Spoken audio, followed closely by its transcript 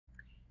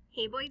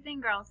Hey boys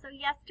and girls, so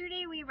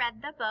yesterday we read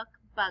the book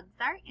Bugs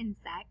Are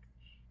Insects,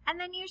 and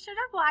then you should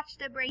have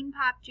watched a Brain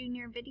Pop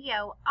Junior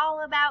video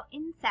all about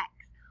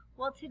insects.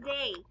 Well,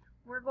 today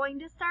we're going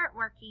to start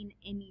working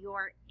in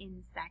your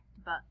insect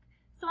book.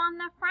 So on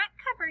the front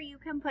cover you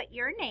can put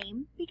your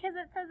name because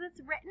it says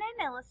it's written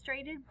and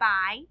illustrated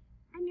by,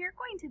 and you're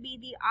going to be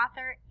the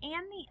author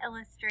and the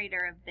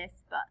illustrator of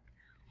this book.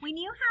 When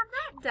you have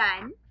that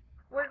done,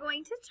 we're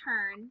going to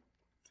turn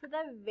to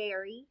the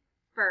very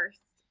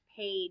first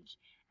page.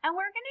 And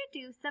we're going to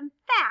do some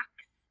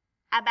facts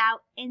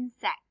about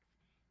insects.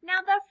 Now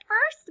the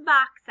first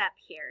box up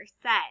here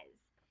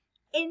says,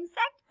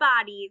 insect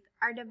bodies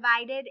are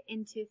divided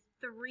into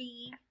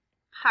 3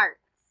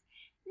 parts.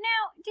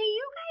 Now, do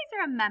you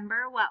guys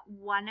remember what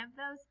one of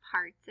those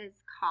parts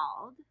is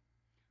called?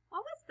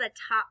 What was the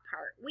top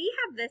part? We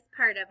have this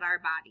part of our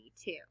body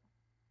too.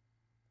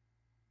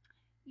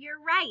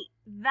 You're right,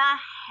 the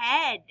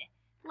head.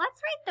 Let's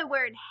write the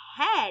word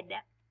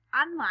head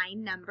on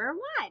line number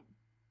 1.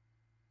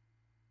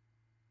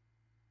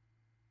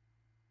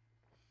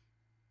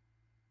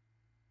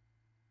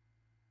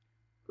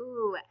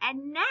 Ooh,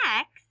 and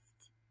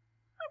next,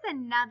 what was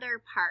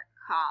another part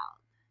called?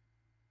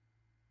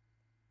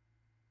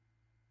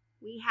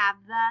 We have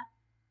the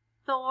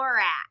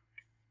thorax.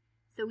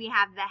 So we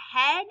have the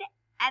head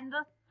and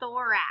the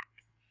thorax.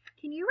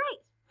 Can you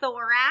write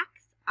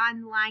thorax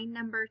on line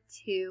number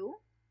 2?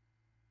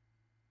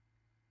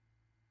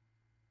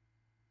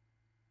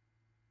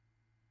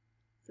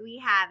 So we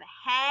have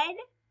head,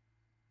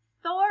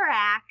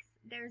 thorax.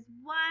 There's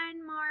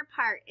one more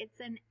part. It's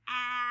an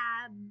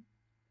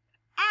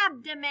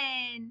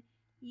abdomen.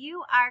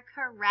 You are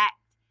correct.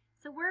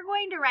 So we're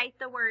going to write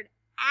the word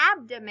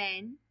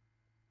abdomen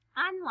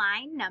on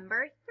line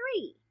number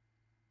 3.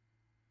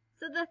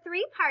 So the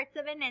 3 parts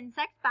of an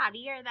insect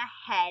body are the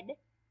head,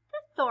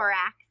 the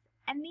thorax,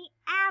 and the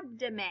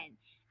abdomen.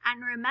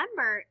 And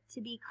remember,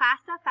 to be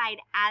classified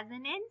as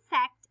an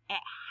insect,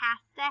 it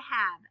has to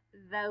have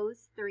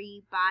those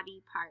 3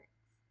 body parts.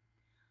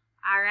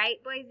 All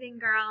right, boys and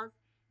girls.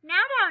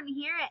 Now down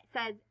here it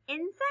says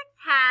insects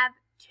have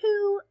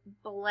 2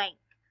 blank.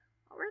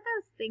 What were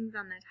those things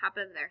on the top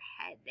of their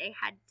head? They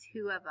had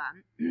 2 of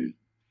them.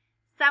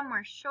 Some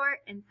were short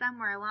and some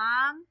were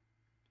long.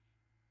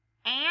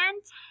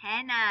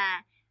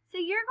 Antenna. So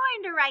you're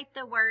going to write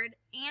the word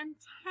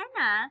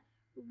antenna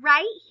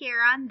right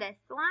here on this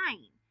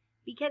line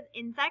because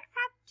insects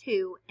have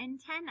 2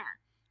 antennae.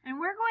 And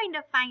we're going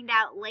to find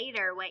out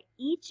later what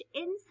each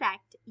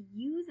insect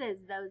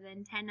uses those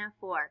antennae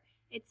for.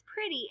 It's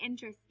pretty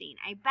interesting.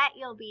 I bet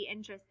you'll be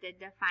interested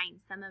to find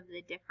some of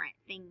the different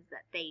things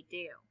that they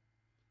do.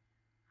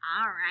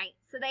 All right,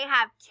 so they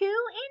have 2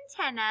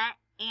 antennae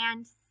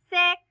and 6.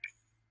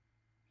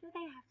 Do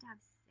they have to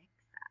have 6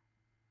 up?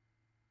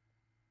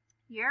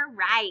 You're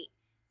right,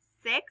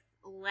 6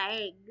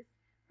 legs.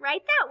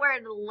 Write that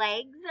word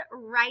legs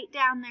right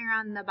down there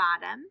on the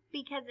bottom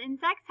because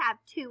insects have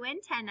 2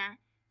 antennae,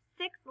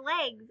 6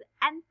 legs,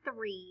 and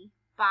 3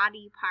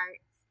 body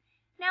parts.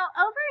 Now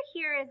over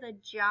here is a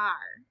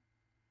jar,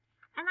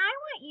 and I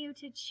want you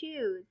to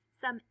choose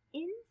some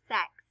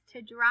insects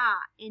to draw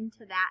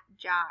into that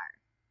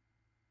jar.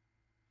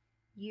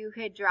 You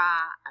could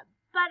draw a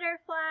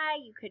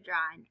butterfly, you could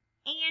draw an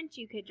ant,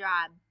 you could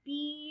draw a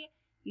bee,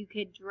 you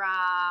could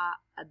draw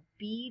a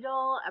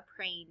beetle, a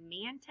praying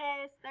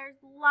mantis. There's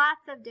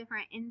lots of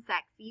different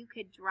insects you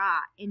could draw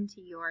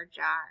into your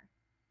jar.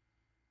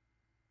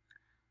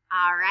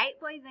 All right,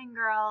 boys and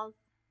girls.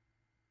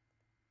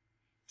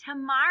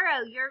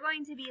 Tomorrow, you're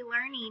going to be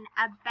learning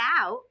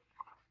about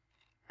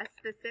a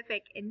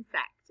specific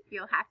insect.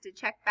 You'll have to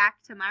check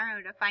back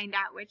tomorrow to find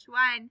out which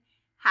one.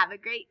 Have a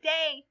great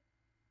day.